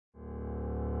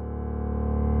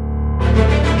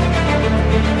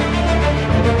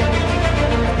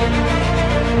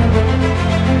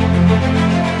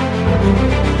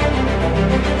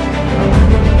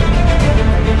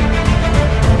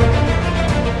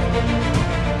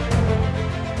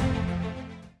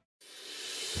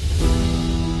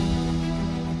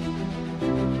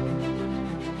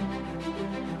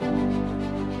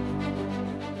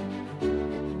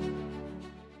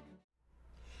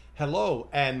Hello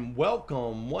and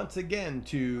welcome once again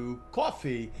to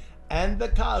Coffee and the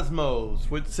Cosmos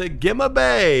with Sagima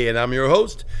Bay. And I'm your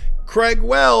host, Craig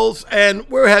Wells, and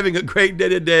we're having a great day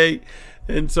today.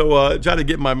 And so try to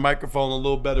get my microphone in a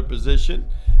little better position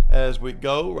as we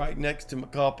go, right next to my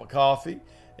cup of coffee.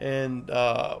 And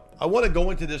I want to go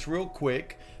into this real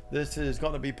quick. This is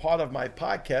going to be part of my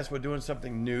podcast. We're doing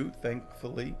something new,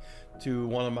 thankfully, to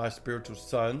one of my spiritual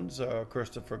sons,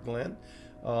 Christopher Glenn.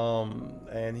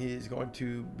 And he's going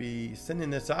to be sending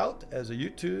this out as a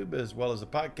YouTube as well as a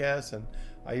podcast, and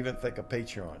I even think a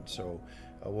Patreon. So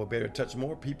we'll be able to touch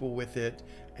more people with it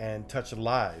and touch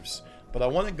lives. But I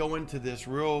want to go into this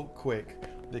real quick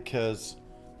because,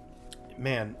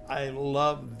 man, I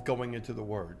love going into the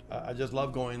Word. I just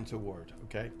love going into the Word,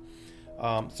 okay?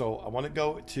 So I want to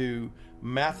go to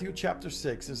Matthew chapter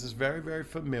 6. This is very, very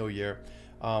familiar.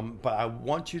 But I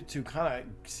want you to kind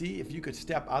of see if you could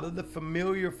step out of the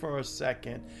familiar for a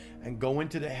second and go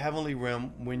into the heavenly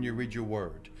realm when you read your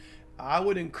word. I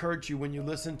would encourage you, when you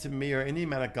listen to me or any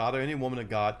man of God or any woman of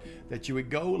God, that you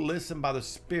would go listen by the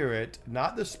Spirit,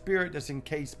 not the spirit that's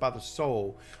encased by the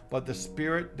soul, but the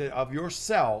spirit of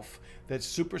yourself that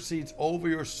supersedes over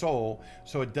your soul,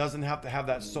 so it doesn't have to have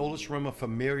that soulish realm of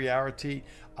familiarity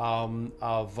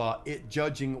of it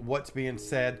judging what's being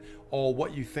said or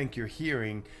what you think you're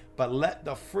hearing, but let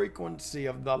the frequency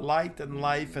of the light and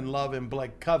life and love and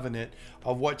blood covenant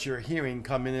of what you're hearing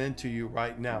coming into you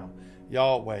right now.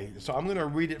 Yahweh. So I'm going to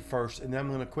read it first, and then I'm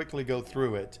going to quickly go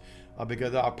through it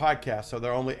because our podcast, so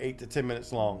they're only 8 to 10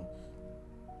 minutes long.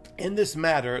 In this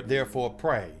matter, therefore,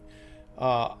 pray.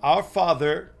 Our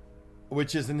Father,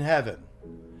 which is in heaven,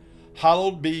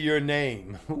 hallowed be your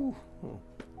name.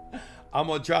 I'm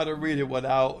going to try to read it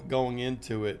without going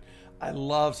into it. I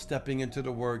love stepping into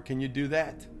the Word. Can you do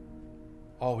that?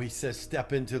 Oh, he says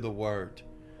step into the Word.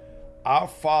 Our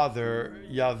Father,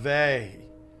 Yahweh,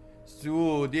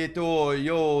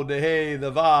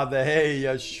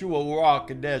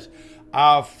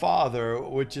 our Father,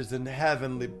 which is in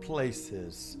heavenly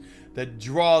places, that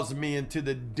draws me into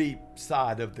the deep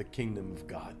side of the kingdom of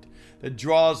God, that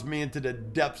draws me into the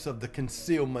depths of the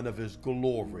concealment of his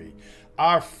glory.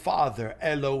 Our Father,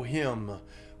 Elohim,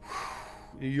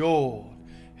 Yod,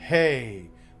 Hey,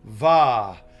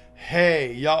 Va,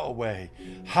 Hey, Yahweh,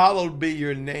 hallowed be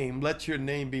your name. Let your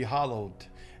name be hallowed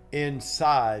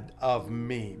inside of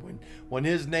me. When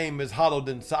his name is hallowed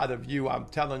inside of you, I'm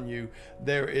telling you,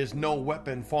 there is no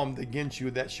weapon formed against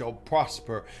you that shall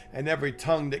prosper, and every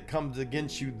tongue that comes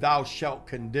against you thou shalt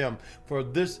condemn. For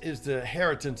this is the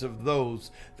inheritance of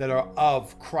those that are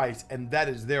of Christ, and that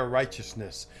is their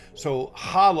righteousness. So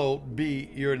hallowed be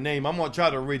your name. I'm going to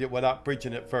try to read it without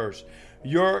preaching it first.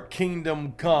 Your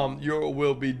kingdom come, your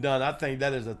will be done. I think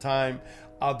that is a time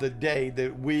of the day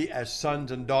that we as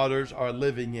sons and daughters are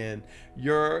living in.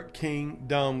 Your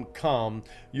kingdom come,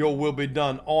 your will be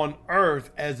done on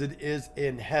earth as it is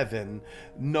in heaven.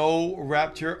 No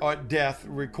rapture or death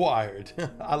required.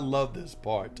 I love this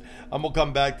part. I'm gonna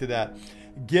come back to that.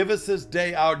 Give us this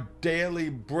day our daily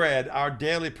bread, our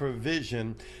daily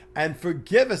provision, and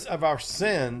forgive us of our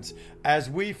sins as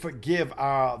we forgive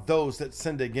those that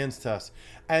sinned against us.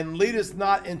 And lead us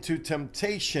not into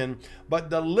temptation, but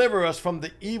deliver us from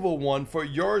the evil one. For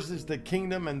yours is the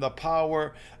kingdom and the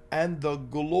power and the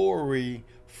glory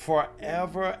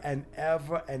forever and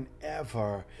ever and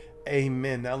ever.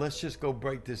 Amen. Now let's just go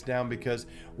break this down, because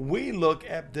we look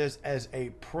at this as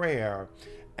a prayer.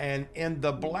 And in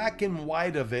the black and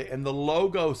white of it, and the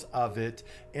logos of it,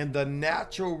 in the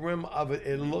natural realm of it,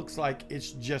 it looks like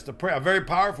it's just a prayer, a very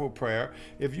powerful prayer.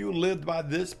 If you lived by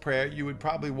this prayer, you would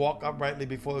probably walk uprightly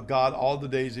before God all the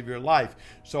days of your life.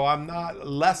 So I'm not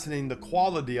lessening the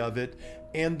quality of it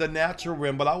in the natural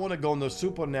realm, but I want to go in the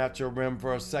supernatural realm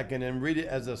for a second and read it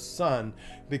as a son,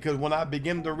 because when I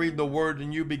begin to read the word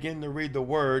and you begin to read the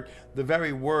word, the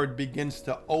very word begins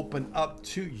to open up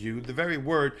to you. The very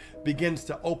word begins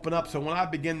to open up. So when I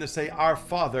begin to say our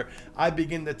Father, I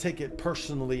begin to take it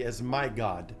personally as my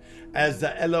God, as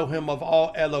the Elohim of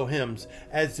all Elohims,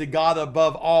 as the God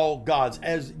above all gods,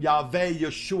 as Yahweh,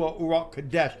 Yeshua, Urak,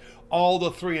 Kadesh, all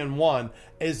the three in one,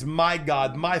 is my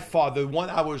God, my Father, one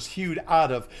I was hewed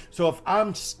out of. So if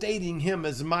I'm stating him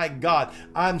as my God,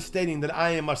 I'm stating that I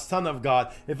am a son of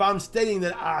God. If I'm stating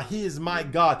that he is my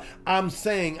God, I'm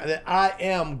saying that I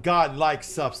am God-like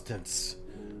substance.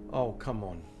 Oh, come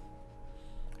on.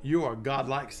 You are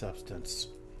God-like substance.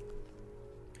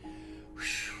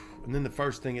 And then the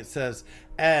first thing it says,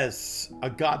 as a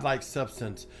God-like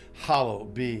substance,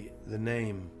 hallowed be the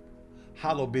name.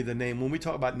 Hallowed be the name. When we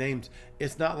talk about names,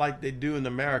 it's not like they do in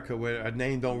America where a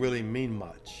name don't really mean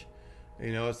much.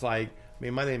 You know, it's like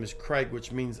mean, my name is Craig,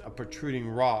 which means a protruding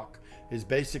rock. Is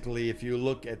basically, if you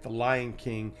look at the Lion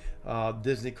King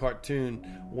Disney cartoon,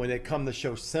 when they come to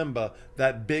show Simba,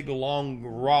 that big long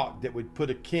rock that would put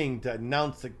a king to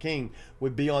announce the king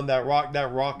would be on that rock.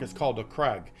 That rock is called a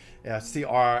crag,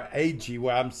 C-R-A-G,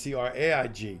 where I'm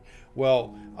C-R-A-I-G.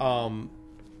 Well,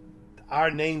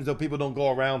 our names, though, people don't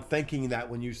go around thinking that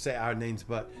when you say our names,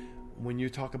 but when you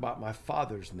talk about my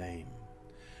Father's name,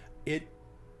 it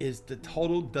is the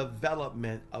total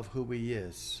development of who he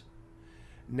is.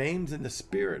 Names in the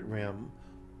spirit realm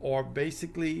are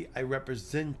basically a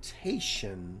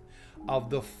representation of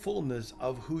the fullness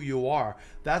of who you are.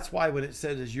 That's why when it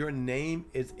says your name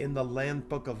is in the Lamb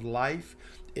Book of Life,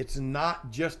 it's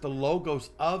not just the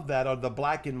logos of that or the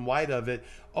black and white of it.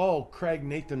 Oh, Craig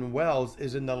Nathan Wells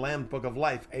is in the Lamb Book of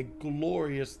Life, a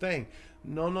glorious thing.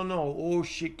 No. Oh,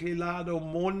 Shikilado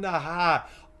Mondaha.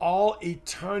 All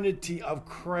eternity of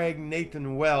Craig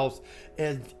Nathan Wells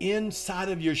is inside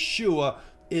of Yeshua,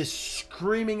 is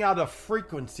screaming out a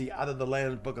frequency out of the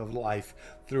Lamb's Book of Life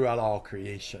throughout all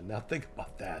creation. Now think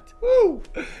about that. Woo!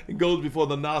 It goes before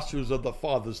the nostrils of the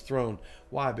Father's throne.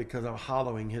 Why? Because I'm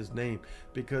hallowing his name.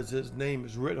 Because his name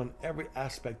is written on every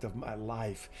aspect of my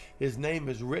life. His name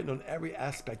is written on every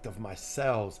aspect of my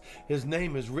cells. His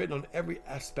name is written on every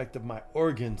aspect of my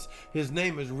organs. His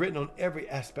name is written on every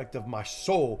aspect of my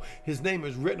soul. His name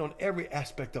is written on every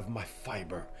aspect of my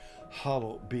fiber.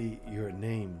 Hallowed be your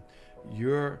name.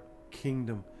 Your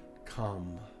kingdom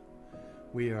come.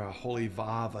 We are a holy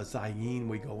Vav, a Zayin.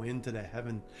 We go into the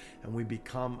heaven and we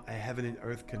become a heaven and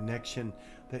earth connection,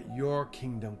 that your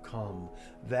kingdom come.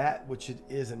 That which it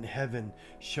is in heaven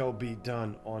shall be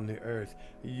done on the earth.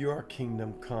 Your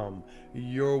kingdom come.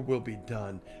 Your will be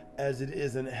done. As it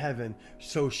is in heaven,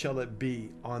 so shall it be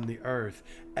on the earth.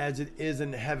 As it is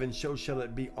in heaven, so shall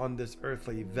it be on this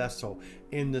earthly vessel.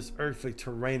 In this earthly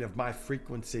terrain of my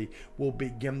frequency will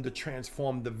begin to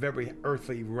transform the very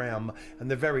earthly realm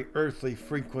and the very earthly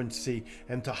frequency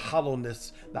into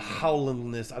hollowness, the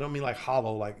hollowness. I don't mean like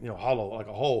hollow, like, hollow, like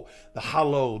a hole. The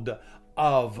hallowed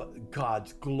of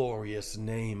God's glorious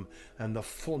name and the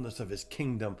fullness of his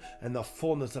kingdom and the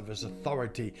fullness of his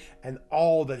authority and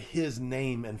all that his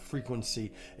name and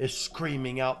frequency is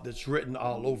screaming out, that's written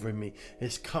all over me,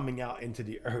 is coming out into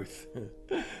the earth.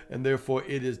 And therefore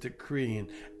it is decreeing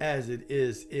as it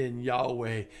is in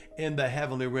Yahweh in the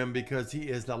heavenly realm, because he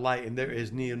is the light and there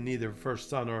is neither first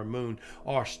sun or moon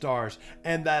or stars,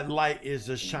 and that light is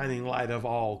the shining light of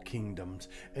all kingdoms,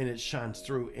 and it shines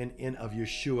through and in of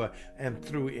Yeshua and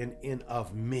through and in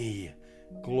of me.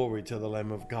 Glory to the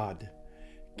Lamb of God.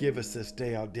 Give us this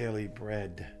day our daily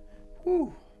bread.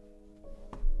 Woo.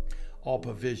 All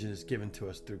provision is given to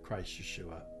us through Christ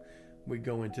Yeshua. We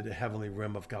go into the heavenly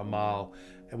realm of Gamal,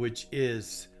 which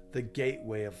is the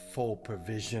gateway of full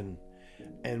provision.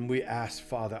 And we ask,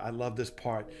 Father, I love this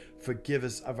part, forgive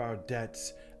us of our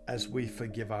debts as we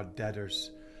forgive our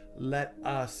debtors. Let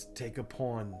us take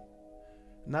upon,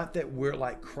 not that we're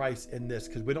like Christ in this,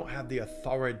 because we don't have the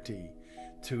authority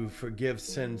to forgive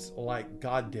sins like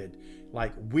God did.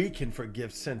 Like we can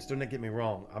forgive sins. Don't get me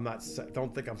wrong.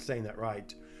 Don't think I'm saying that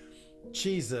right.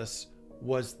 Jesus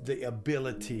was the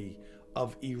ability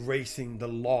of erasing the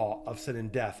law of sin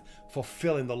and death,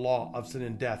 fulfilling the law of sin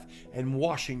and death, and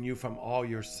washing you from all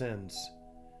your sins.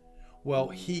 Well,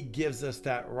 he gives us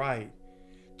that right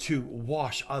to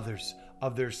wash others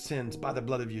of their sins by the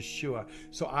blood of Yeshua.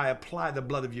 So I apply the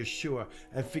blood of Yeshua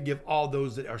and forgive all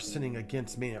those that are sinning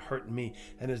against me and hurting me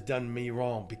and has done me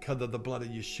wrong, because of the blood of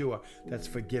Yeshua that's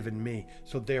forgiven me.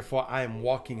 So therefore I am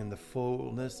walking in the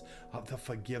fullness of the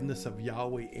forgiveness of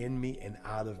Yahweh in me and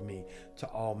out of me to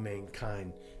all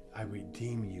mankind. I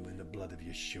redeem you in the blood of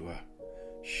Yeshua.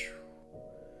 Whew.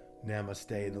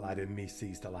 Namaste. The light in me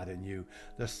sees the light in you.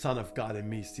 The Son of God in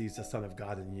me sees the Son of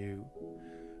God in you.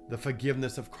 The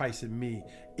forgiveness of Christ in me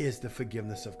is the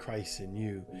forgiveness of Christ in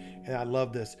you. And I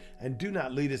love this. And do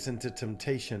not lead us into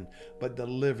temptation, but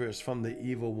deliver us from the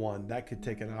evil one. That could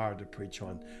take an hour to preach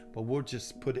on, but we'll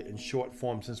just put it in short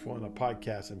form since we're on a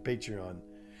podcast and Patreon.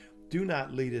 Do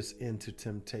not lead us into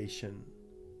temptation.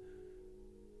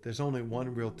 There's only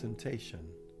one real temptation.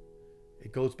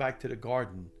 It goes back to the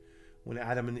garden when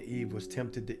Adam and Eve was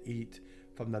tempted to eat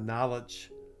from the knowledge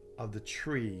of the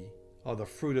tree, or the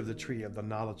fruit of the tree of the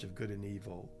knowledge of good and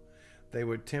evil. They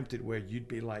were tempted where you'd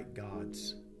be like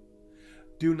gods.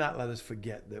 Do not let us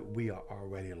forget that we are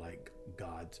already like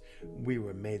gods. We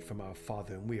were made from our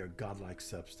Father, and we are godlike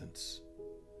substance.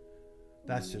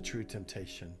 That's the true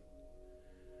temptation,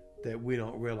 that we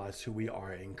don't realize who we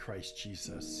are in Christ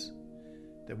Jesus,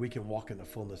 that we can walk in the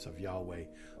fullness of Yahweh,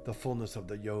 the fullness of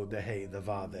the Yod, the Hey, the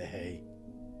Vav, the Hey.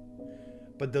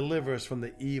 but deliver us from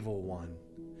the evil one.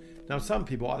 Now, some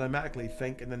people automatically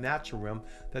think in the natural realm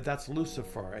that that's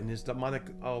Lucifer and his demonic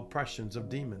oppressions of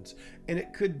demons. And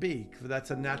it could be, because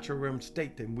that's a natural realm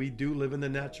state, and we do live in the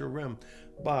natural realm.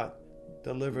 But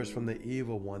deliver us from the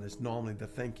evil one is normally the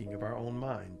thinking of our own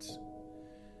minds.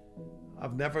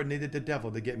 I've never needed the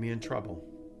devil to get me in trouble.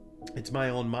 It's my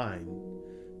own mind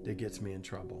that gets me in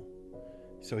trouble.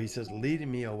 So he says,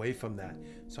 leading me away from that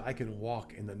so I can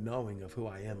walk in the knowing of who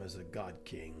I am as a God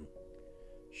King.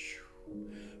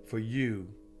 For you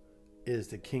is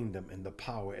the kingdom and the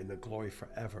power and the glory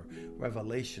forever.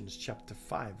 Revelations chapter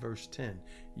 5 verse 10.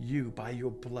 You by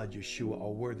your blood, Yeshua,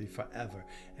 are worthy forever,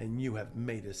 and you have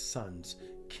made us sons,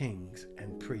 kings,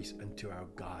 and priests unto our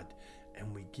God,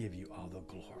 and we give you all the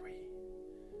glory.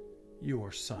 You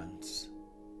are sons.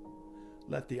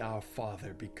 Let the Our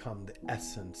Father become the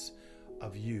essence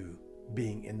of you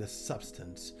being in the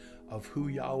substance of who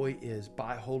Yahweh is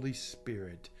by Holy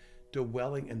Spirit,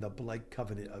 dwelling in the blood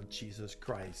covenant of Jesus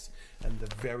Christ and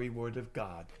the very word of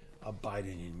God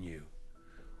abiding in you.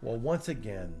 Well, once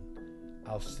again,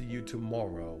 I'll see you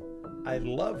tomorrow. I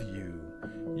love you.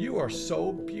 You are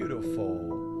so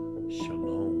beautiful.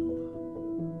 Shalom.